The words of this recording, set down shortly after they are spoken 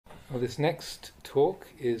Well, this next talk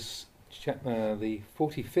is the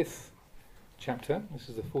 45th chapter. This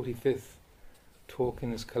is the 45th talk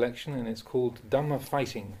in this collection, and it's called Dhamma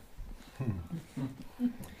Fighting.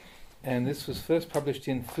 And this was first published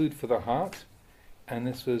in Food for the Heart, and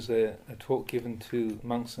this was a talk given to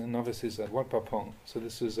monks and novices at Wat Pah Pong. So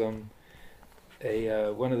this was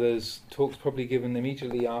one of those talks probably given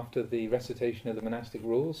immediately after the recitation of the monastic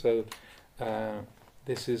rules. So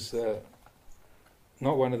this is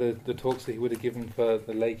not one of the talks that he would have given for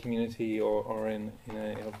the lay community or in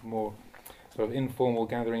a more sort of informal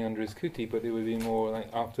gathering under his kuti, but it would be more like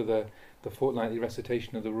after the fortnightly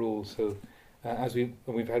recitation of the rules. So as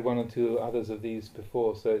we've had one or two others of these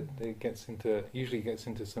before, so it usually gets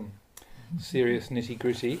into some serious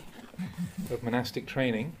nitty-gritty of monastic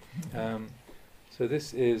training. So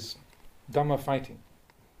this is Dhamma fighting.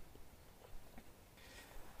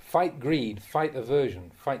 Fight greed, fight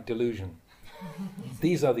aversion, fight delusion.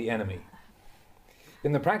 These are the enemy.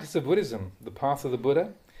 In the practice of Buddhism, the path of the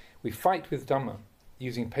Buddha, we fight with Dhamma,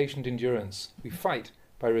 using patient endurance. We fight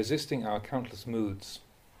by resisting our countless moods.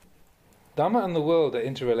 Dhamma and the world are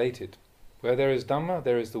interrelated. Where there is Dhamma,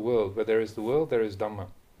 there is the world. Where there is the world, there is Dhamma.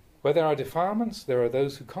 Where there are defilements, there are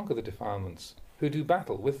those who conquer the defilements, who do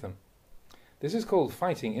battle with them. This is called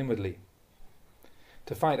fighting inwardly.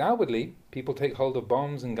 To fight outwardly, people take hold of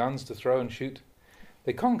bombs and guns to throw and shoot.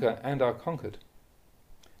 They conquer and are conquered.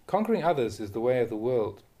 Conquering others is the way of the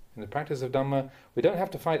world. In the practice of Dhamma, we don't have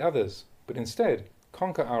to fight others, but instead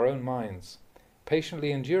conquer our own minds,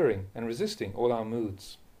 patiently enduring and resisting all our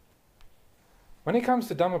moods. When it comes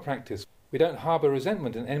to Dhamma practice, we don't harbour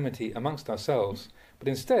resentment and enmity amongst ourselves, but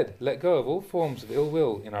instead let go of all forms of ill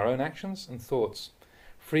will in our own actions and thoughts,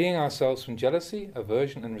 freeing ourselves from jealousy,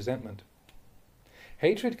 aversion and resentment.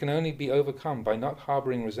 Hatred can only be overcome by not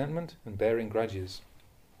harbouring resentment and bearing grudges.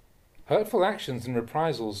 Hurtful actions and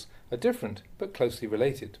reprisals are different but closely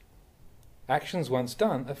related. Actions once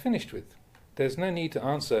done are finished with. There is no need to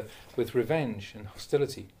answer with revenge and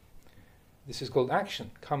hostility. This is called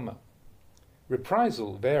action, kamma.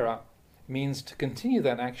 Reprisal, vera, means to continue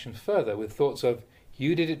that action further with thoughts of,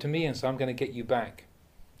 you did it to me and so I'm going to get you back.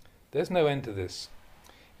 There's no end to this.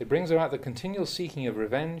 It brings about the continual seeking of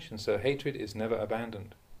revenge, and so hatred is never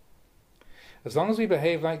abandoned. As long as we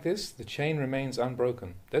behave like this, the chain remains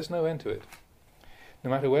unbroken. There's no end to it.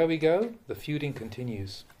 No matter where we go, the feuding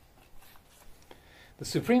continues. The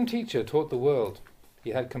Supreme Teacher taught the world.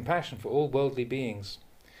 He had compassion for all worldly beings.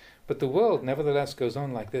 But the world nevertheless goes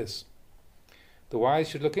on like this. The wise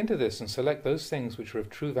should look into this and select those things which are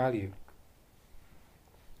of true value.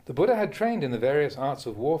 The Buddha had trained in the various arts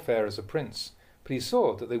of warfare as a prince, but he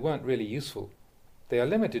saw that they weren't really useful. They are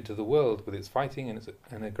limited to the world with its fighting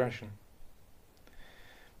and aggression.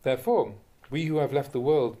 Therefore, we who have left the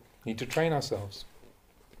world need to train ourselves.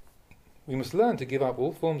 We must learn to give up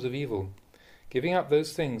all forms of evil, giving up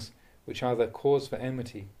those things which are the cause for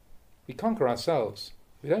enmity. We conquer ourselves.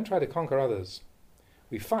 We don't try to conquer others.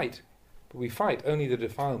 We fight, but we fight only the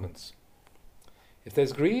defilements. If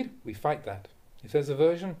there's greed, we fight that. If there's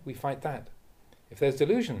aversion, we fight that. If there's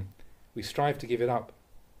delusion, we strive to give it up.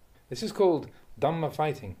 This is called Dhamma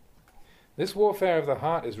fighting. This warfare of the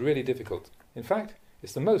heart is really difficult. In fact,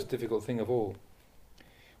 it's the most difficult thing of all.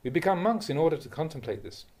 We become monks in order to contemplate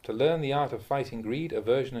this, to learn the art of fighting greed,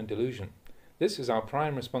 aversion and delusion. This is our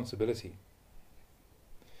prime responsibility.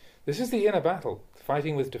 This is the inner battle,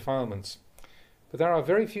 fighting with defilements. But there are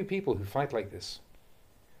very few people who fight like this.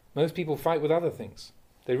 Most people fight with other things.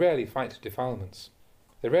 They rarely fight defilements.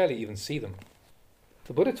 They rarely even see them.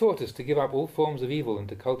 The Buddha taught us to give up all forms of evil and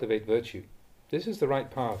to cultivate virtue. This is the right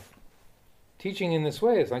path. Teaching in this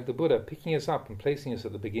way is like the Buddha picking us up and placing us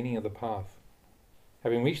at the beginning of the path.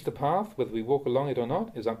 Having reached the path, whether we walk along it or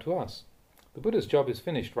not, is up to us. The Buddha's job is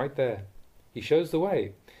finished right there. He shows the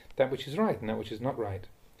way, that which is right and that which is not right.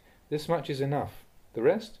 This much is enough. The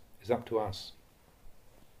rest is up to us.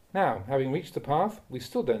 Now, having reached the path, we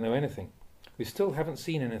still don't know anything. We still haven't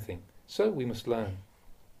seen anything, so we must learn.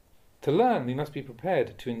 To learn, we must be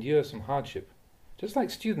prepared to endure some hardship, just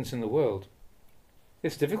like students in the world.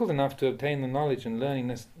 It's difficult enough to obtain the knowledge and learning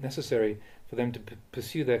necessary for them to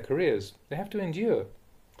pursue their careers. They have to endure.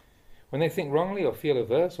 When they think wrongly or feel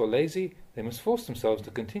averse or lazy, they must force themselves to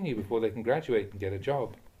continue before they can graduate and get a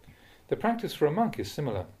job. The practice for a monk is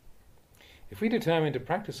similar. If we determine to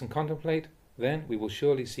practice and contemplate, then we will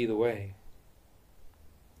surely see the way.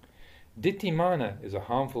 Ditti mana is a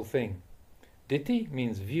harmful thing. Ditti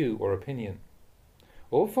means view or opinion.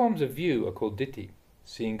 All forms of view are called ditti.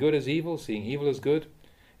 Seeing good as evil, seeing evil as good,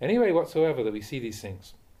 any way whatsoever that we see these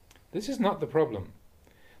things. This is not the problem.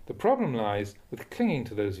 The problem lies with clinging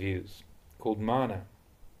to those views, called mana.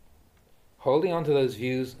 holding on to those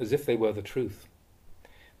views as if they were the truth.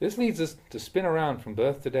 This leads us to spin around from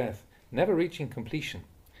birth to death, never reaching completion,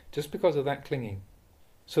 just because of that clinging.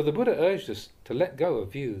 So the Buddha urged us to let go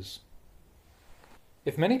of views.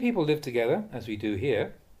 If many people live together, as we do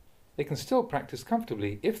here, they can still practice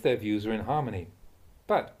comfortably if their views are in harmony.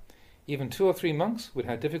 But even 2 or 3 monks would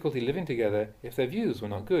have difficulty living together if their views were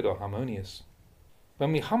not good or harmonious.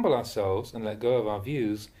 When we humble ourselves and let go of our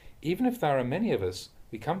views, even if there are many of us,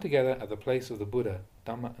 we come together at the place of the Buddha,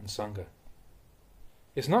 Dhamma and Sangha.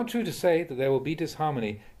 It's not true to say that there will be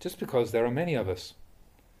disharmony just because there are many of us.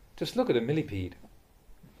 Just look at a millipede.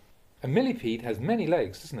 A millipede has many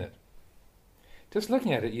legs, doesn't it? Just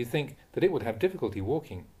looking at it, you think that it would have difficulty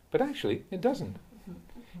walking, but actually it doesn't.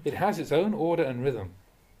 It has its own order and rhythm.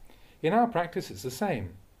 In our practice, it's the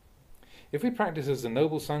same. If we practice as the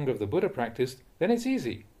noble Sangha of the Buddha practiced, then it's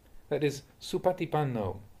easy. That is,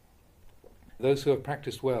 supatipanno, those who have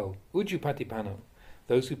practiced well; ujjupatipanno,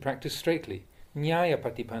 those who practice straightly;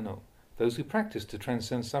 nyayapatipanno, those who practice to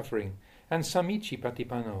transcend suffering; and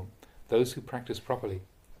samichipatipanno, those who practice properly.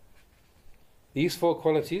 These 4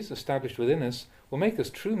 qualities established within us will make us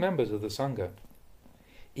true members of the Sangha.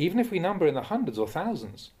 Even if we number in the hundreds or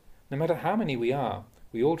thousands, no matter how many we are,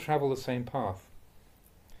 we all travel the same path.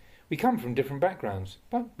 We come from different backgrounds,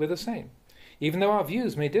 but we're the same. Even though our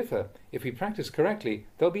views may differ, if we practice correctly,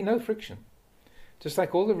 there'll be no friction. Just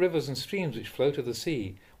like all the rivers and streams which flow to the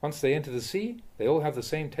sea, once they enter the sea, they all have the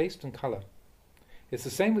same taste and colour. It's the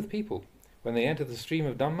same with people. When they enter the stream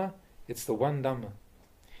of Dhamma, it's the one Dhamma.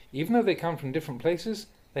 Even though they come from different places,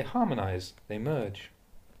 they harmonize, they merge.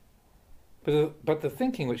 But the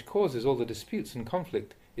thinking which causes all the disputes and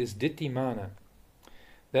conflict is ditthi-mana.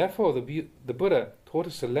 Therefore the Buddha taught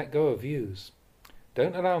us to let go of views.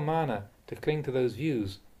 Don't allow mana to cling to those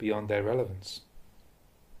views beyond their relevance.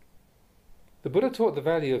 The Buddha taught the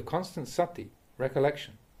value of constant sati,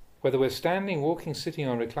 recollection. Whether we're standing, walking, sitting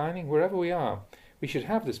or reclining, wherever we are, we should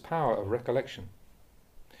have this power of recollection.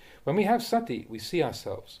 When we have sati, we see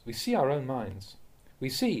ourselves, we see our own minds. We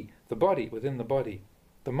see the body within the body,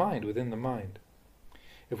 the mind within the mind.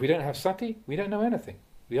 If we don't have sati, we don't know anything.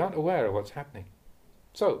 We aren't aware of what's happening.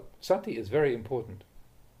 So, sati is very important.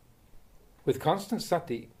 With constant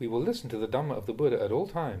sati, we will listen to the Dhamma of the Buddha at all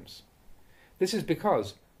times. This is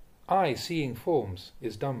because eye seeing forms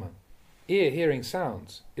is Dhamma, ear hearing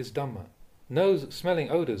sounds is Dhamma, nose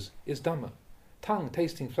smelling odours is Dhamma, tongue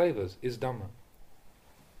tasting flavours is Dhamma.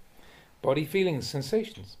 Body feelings,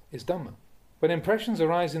 sensations is Dhamma. When impressions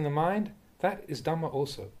arise in the mind, that is Dhamma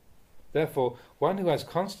also. Therefore, one who has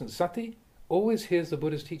constant sati always hears the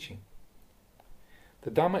Buddha's teaching.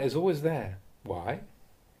 The Dhamma is always there. Why?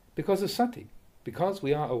 Because of sati, because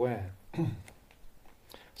we are aware.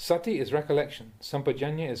 Sati is recollection,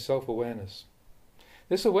 sampajanya is self-awareness.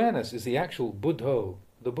 This awareness is the actual buddho,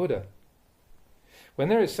 the Buddha. When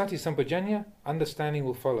there is sati sampajanya, understanding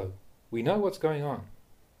will follow. We know what's going on.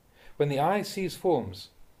 When the eye sees forms,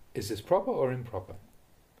 is this proper or improper?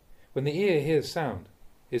 When the ear hears sound,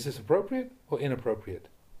 is this appropriate or inappropriate?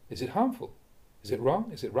 Is it harmful? Is it wrong?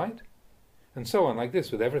 Is it right? And so on, like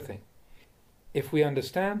this with everything. If we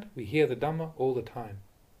understand, we hear the Dhamma all the time.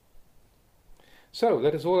 So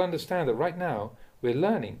let us all understand that right now we're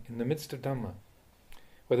learning in the midst of Dhamma.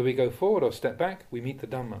 Whether we go forward or step back, we meet the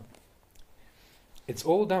Dhamma. It's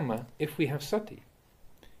all Dhamma if we have sati.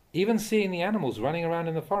 Even seeing the animals running around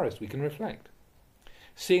in the forest, we can reflect.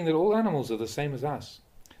 Seeing that all animals are the same as us.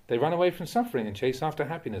 They run away from suffering and chase after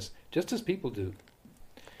happiness, just as people do.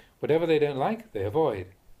 Whatever they don't like, they avoid.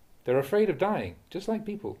 They're afraid of dying, just like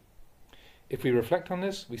people. If we reflect on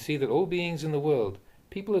this, we see that all beings in the world,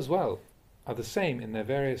 people as well, are the same in their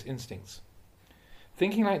various instincts.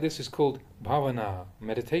 Thinking like this is called bhavana,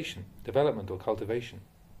 meditation, development or cultivation.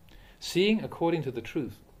 Seeing according to the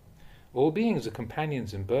truth. All beings are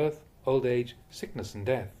companions in birth, old age, sickness and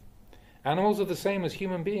death. Animals are the same as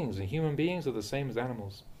human beings, and human beings are the same as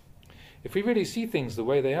animals. If we really see things the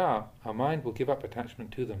way they are, our mind will give up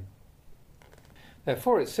attachment to them.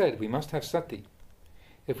 Therefore it said we must have sati.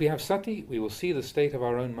 If we have sati, we will see the state of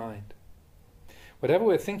our own mind. Whatever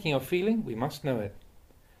we're thinking or feeling, we must know it.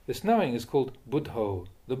 This knowing is called buddho,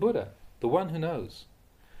 the Buddha, the one who knows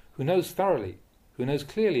thoroughly, who knows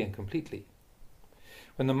clearly and completely.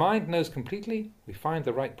 When the mind knows completely, we find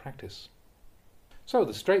the right practice. So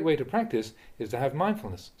the straight way to practice is to have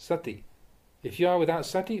mindfulness, sati. If you are without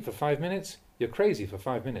sati for 5 minutes, you're crazy for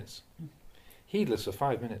 5 minutes. Heedless for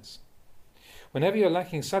 5 minutes. Whenever you're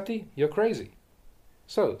lacking sati, you're crazy.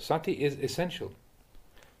 So sati is essential.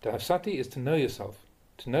 To have sati is to know yourself,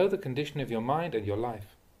 to know the condition of your mind and your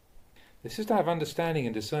life. This is to have understanding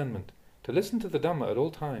and discernment, to listen to the Dhamma at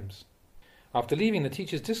all times. After leaving the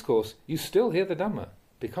teacher's discourse, you still hear the Dhamma,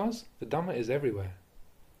 because the Dhamma is everywhere.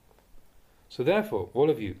 So therefore, all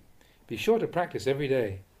of you, be sure to practice every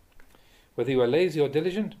day. Whether you are lazy or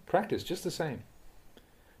diligent, practice just the same.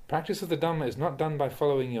 Practice of the Dhamma is not done by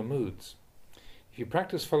following your moods. If you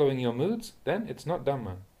practice following your moods, then it's not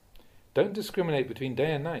Dhamma. Don't discriminate between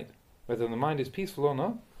day and night. Whether the mind is peaceful or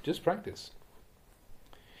not, just practice.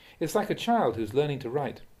 It's like a child who's learning to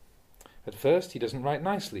write. At first he doesn't write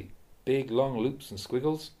nicely, big long loops and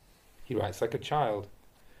squiggles. He writes like a child.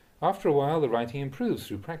 After a while the writing improves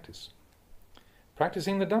through practice.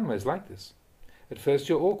 Practicing the Dhamma is like this. At first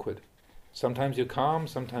you're awkward. Sometimes you're calm,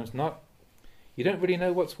 sometimes not. You don't really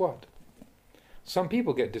know what's what. Some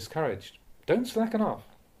people get discouraged. Don't slacken off.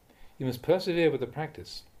 You must persevere with the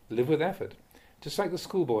practice. Live with effort. Just like the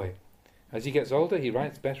schoolboy. As he gets older, he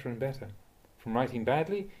writes better and better. From writing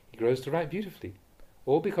badly, he grows to write beautifully.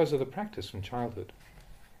 All because of the practice from childhood.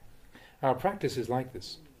 Our practice is like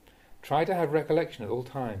this. Try to have recollection at all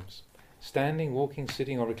times. Standing, walking,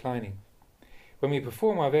 sitting or reclining. When we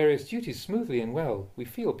perform our various duties smoothly and well, we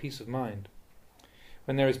feel peace of mind.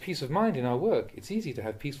 When there is peace of mind in our work, it's easy to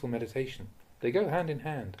have peaceful meditation. They go hand in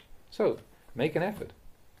hand. So, make an effort.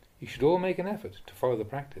 You should all make an effort to follow the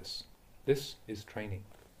practice. This is training.